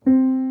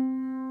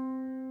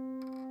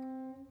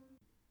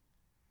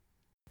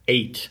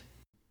8,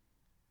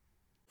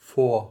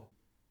 4,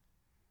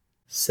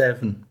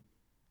 7,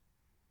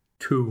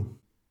 2,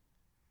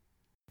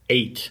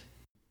 8,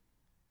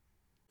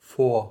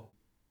 4,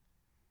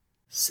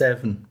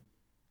 7,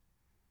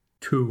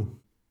 2,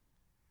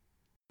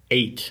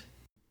 8,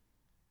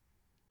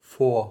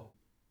 4,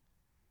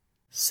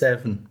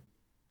 7,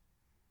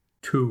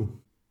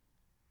 2,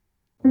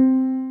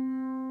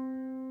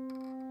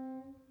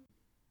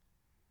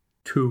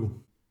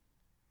 2,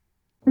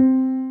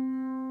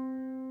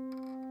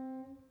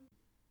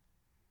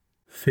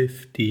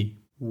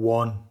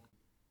 51,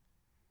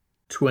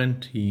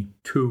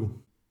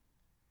 22,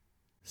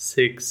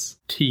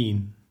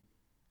 16,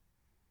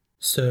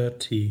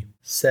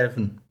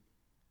 37,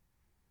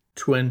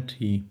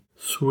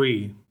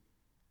 23,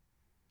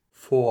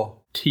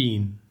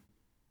 14,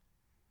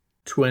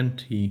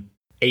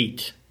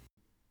 28,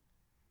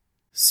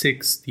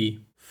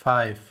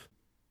 65,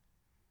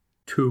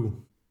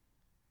 2,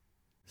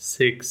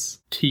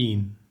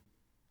 16,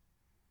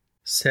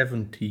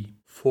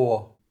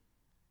 74,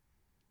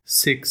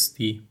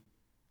 60,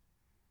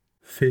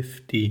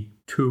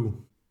 52,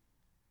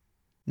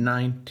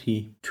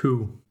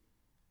 92,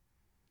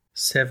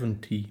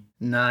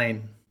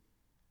 79,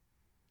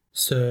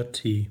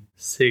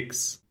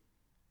 36,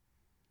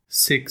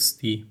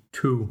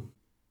 62,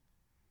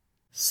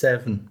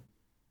 7,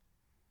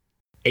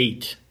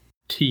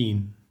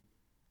 18,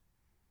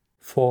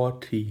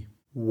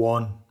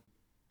 41,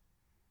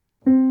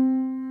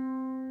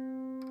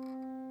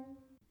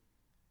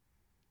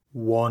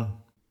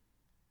 1,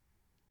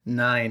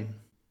 9,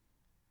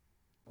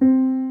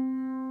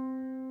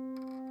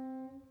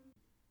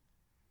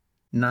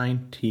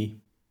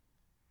 90,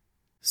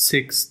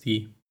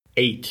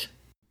 68,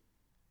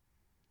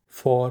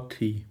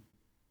 40,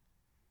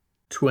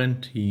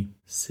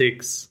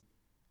 26,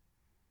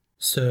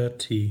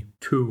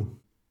 32,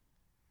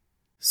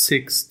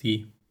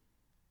 60,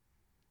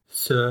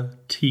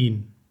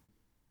 13,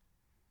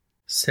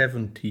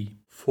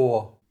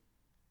 74,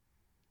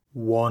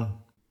 1,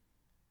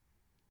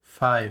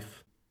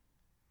 5,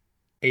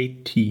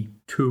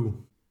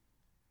 82,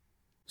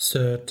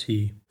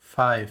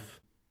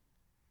 35,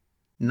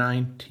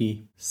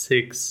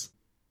 96,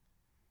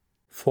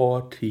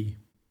 40,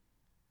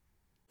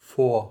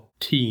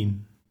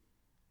 14,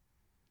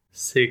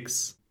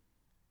 6,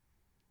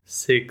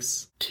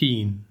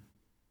 16,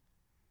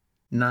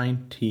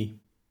 90,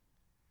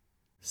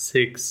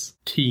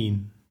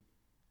 16,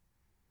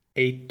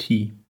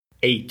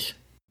 88,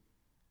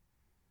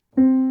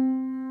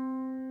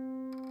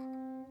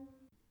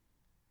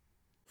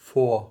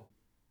 4,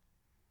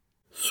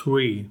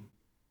 3,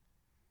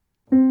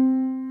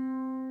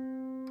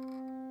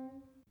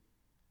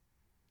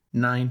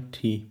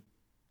 90,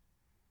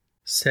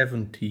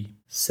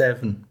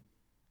 77,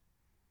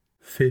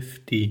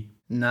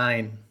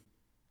 59,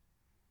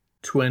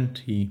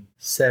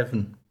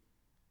 27,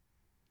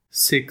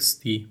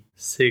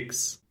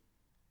 66,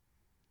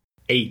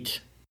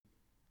 8,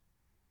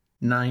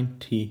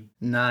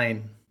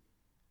 99,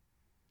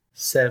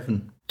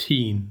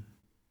 17,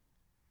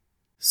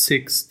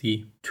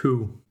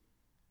 62,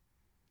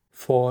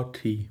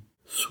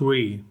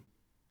 43,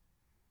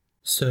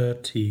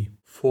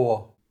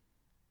 34,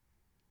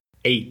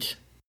 8,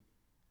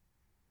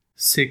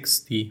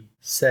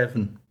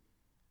 67,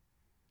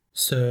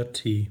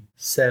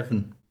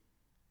 37,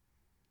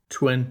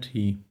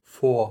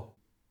 24,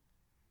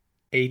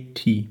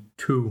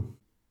 82,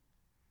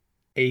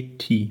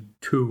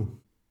 82,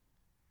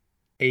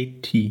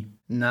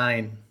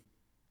 89,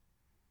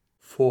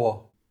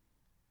 4,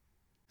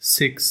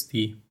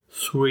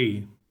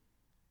 63,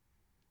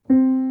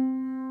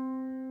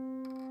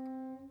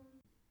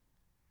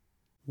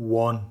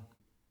 1,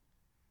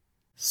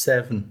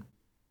 7,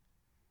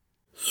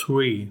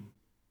 3,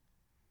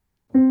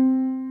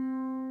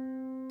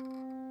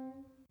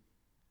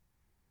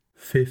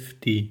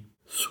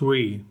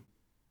 53,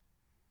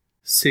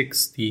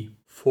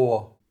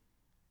 64,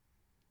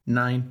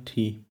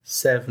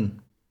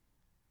 97,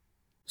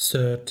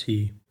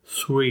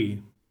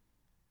 33,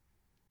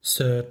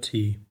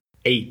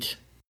 38,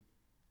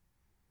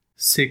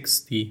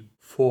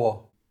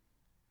 64,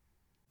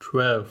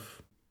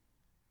 12,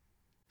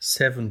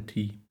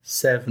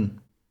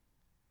 77,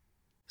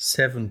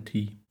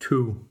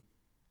 72,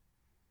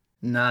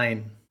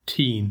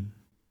 19,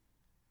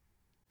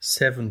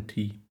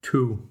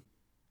 72,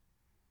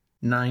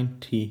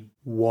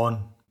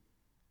 91,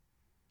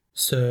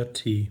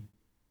 30,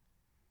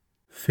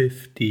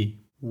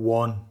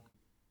 51,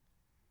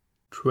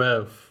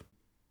 12,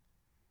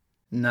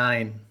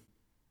 9,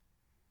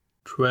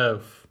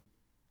 12,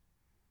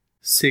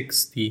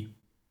 60,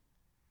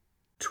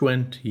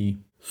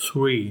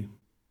 23,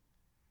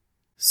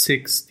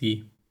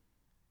 60,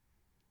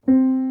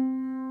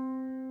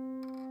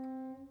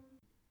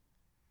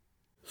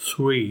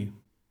 3,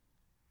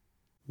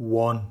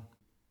 1,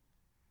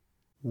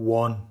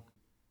 1,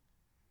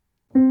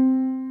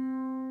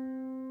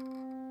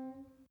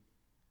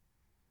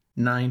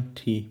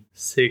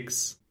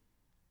 96,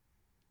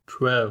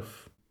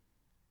 12,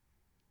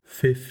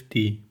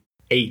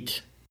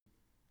 58,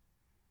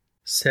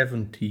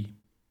 70,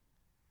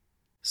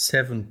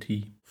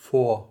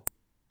 74,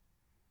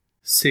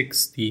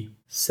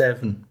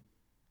 67,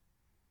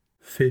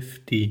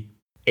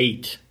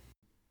 58,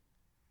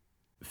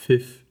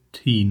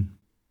 15,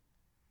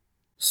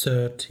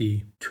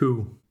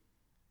 32,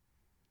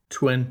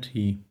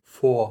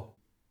 24,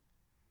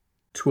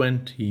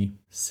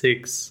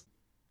 26,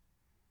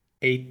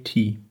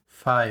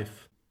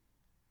 85,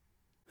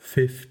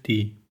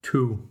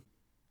 52,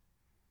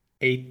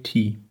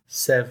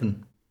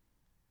 87,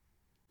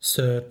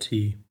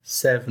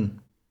 37,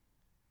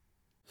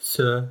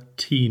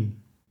 13,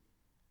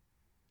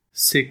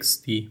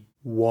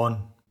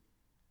 61,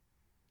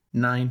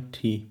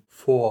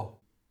 94,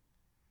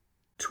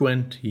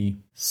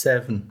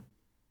 27,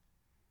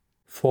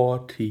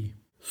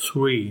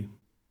 43,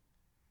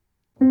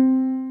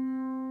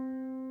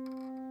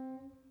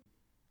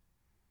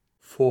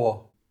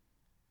 4,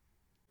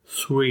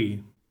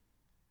 3,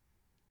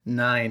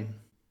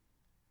 9,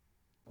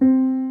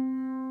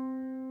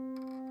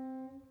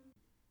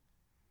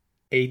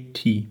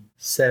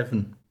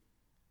 87,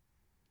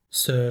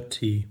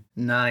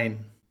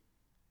 39,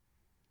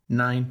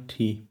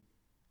 90,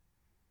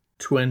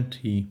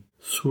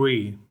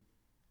 23,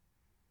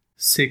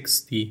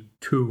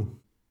 62,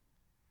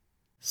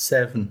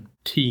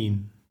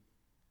 17,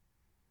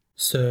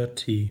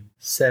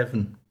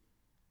 37,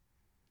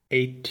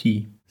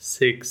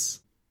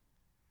 86,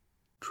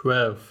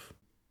 12,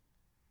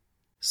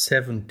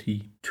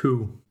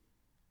 72,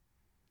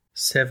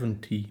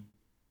 70,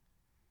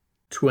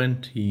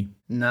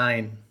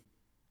 29,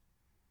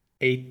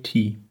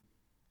 80,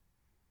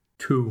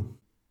 2,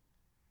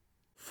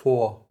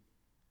 4,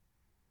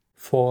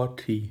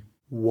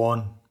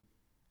 41,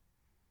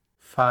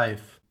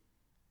 5,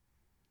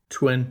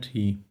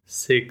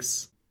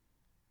 26,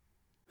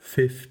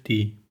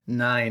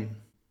 59,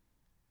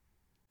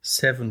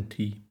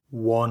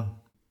 71,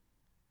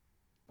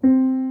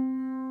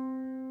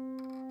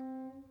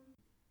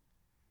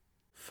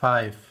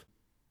 5,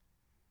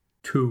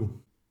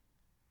 2,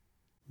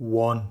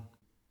 1,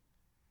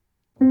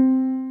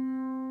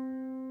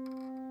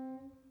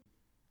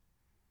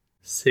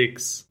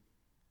 6,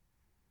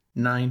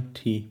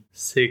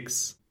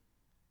 96,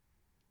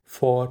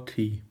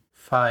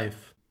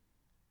 45,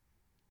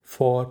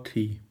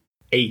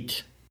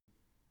 48,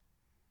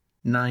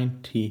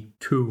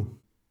 92,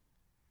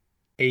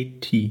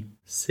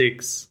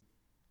 86,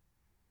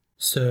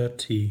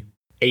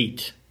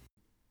 38,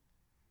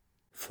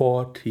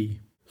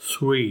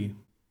 43,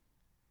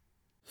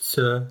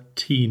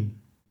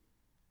 13,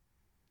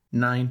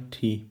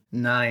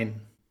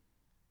 99,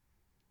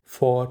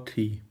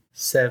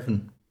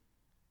 47,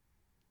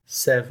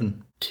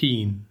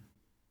 17,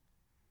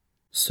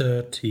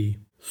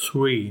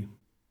 33,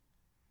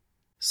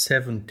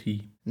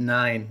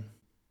 79,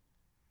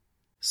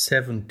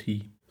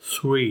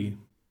 73,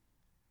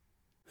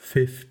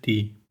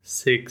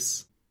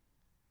 56,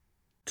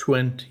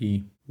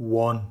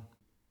 21,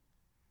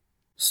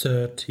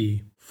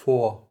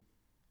 34,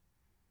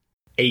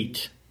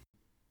 8,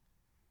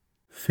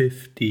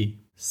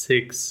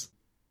 56,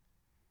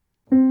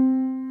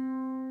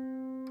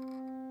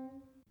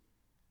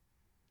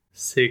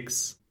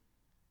 6,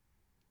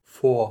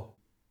 4,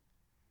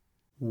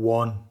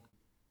 1,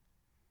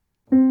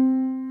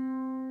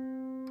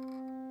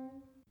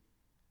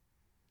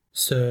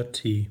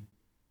 30,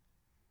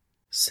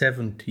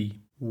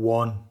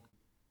 71,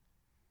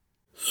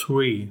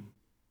 3,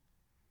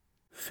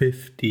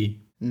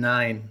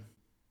 59,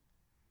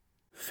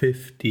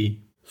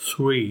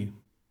 53,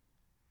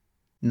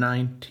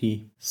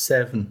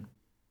 97,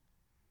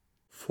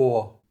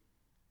 4,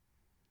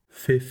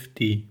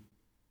 50,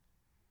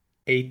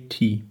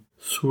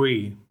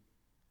 83,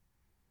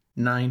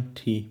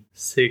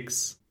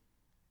 96,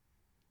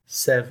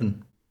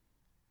 7,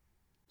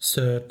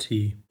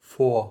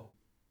 34,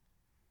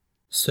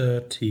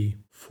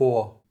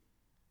 34,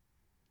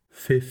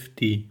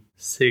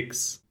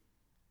 56,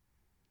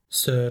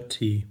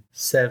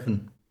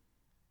 37,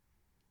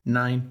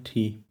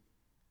 90,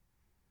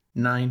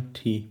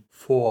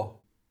 94,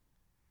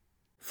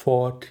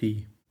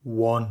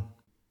 41,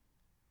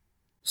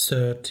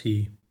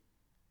 30,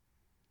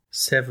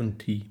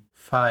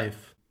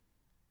 75,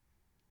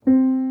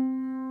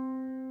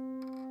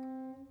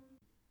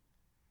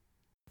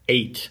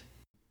 8,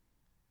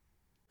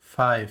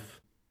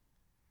 5,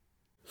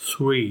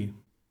 3,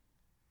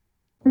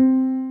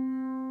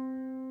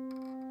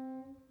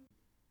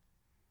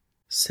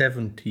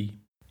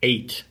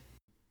 78,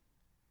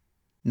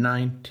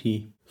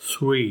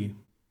 93,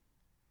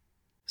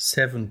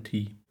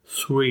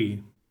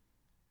 73,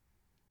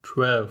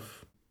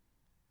 12,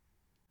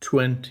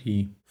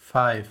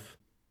 25,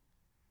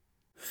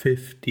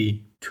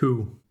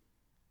 52,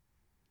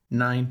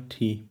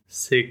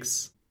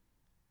 96,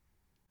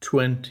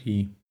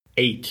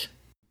 28,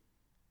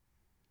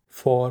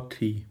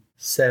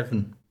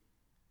 47,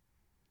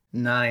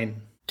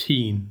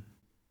 19,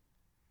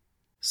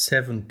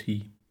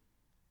 70,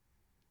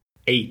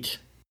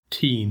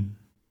 18,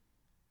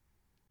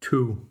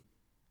 2,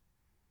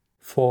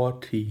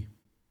 40,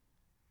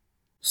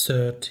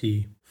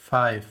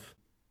 35,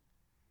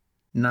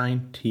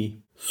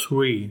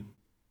 93,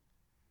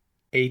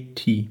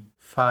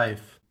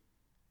 85,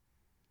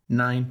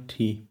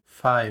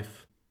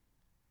 95,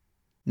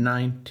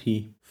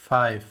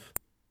 95,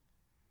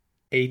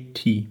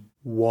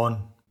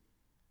 81,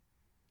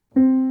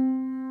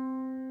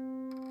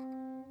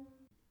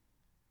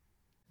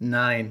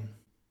 9,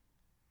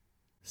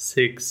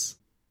 6,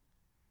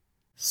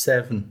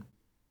 7,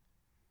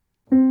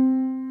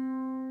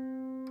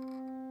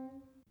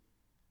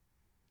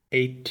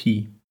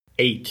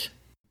 88,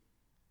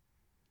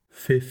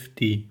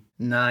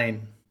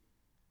 59,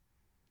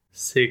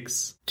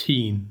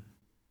 16,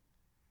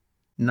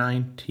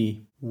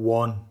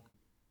 91,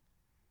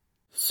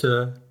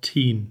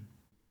 13,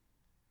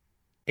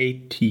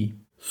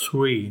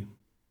 83,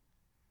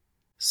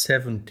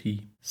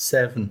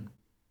 77,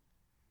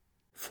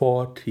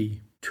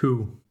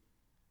 42,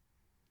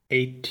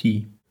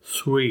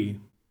 83,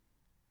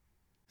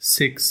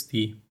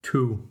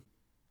 62,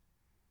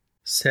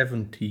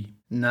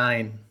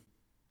 79,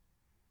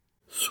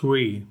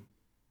 3,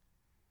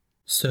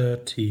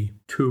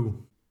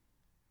 32,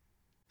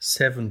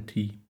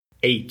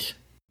 78,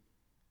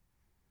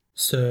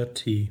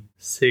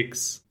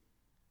 36,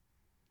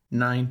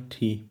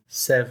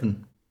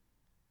 97,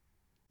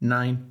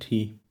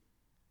 90,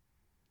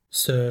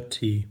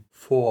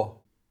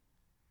 34,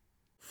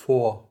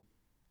 4,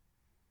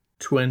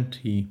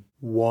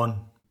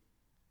 21,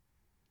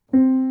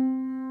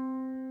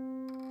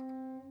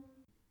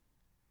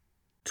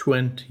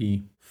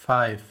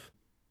 25,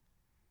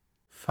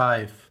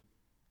 5,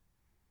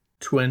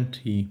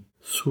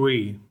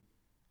 23,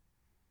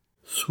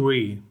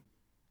 3,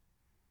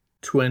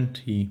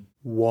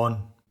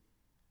 21,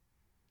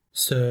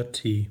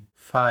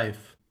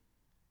 35,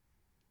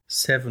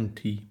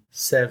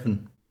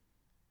 77,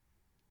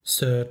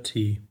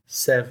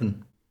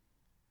 37,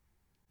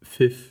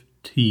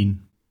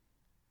 15,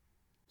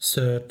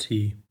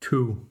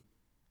 32,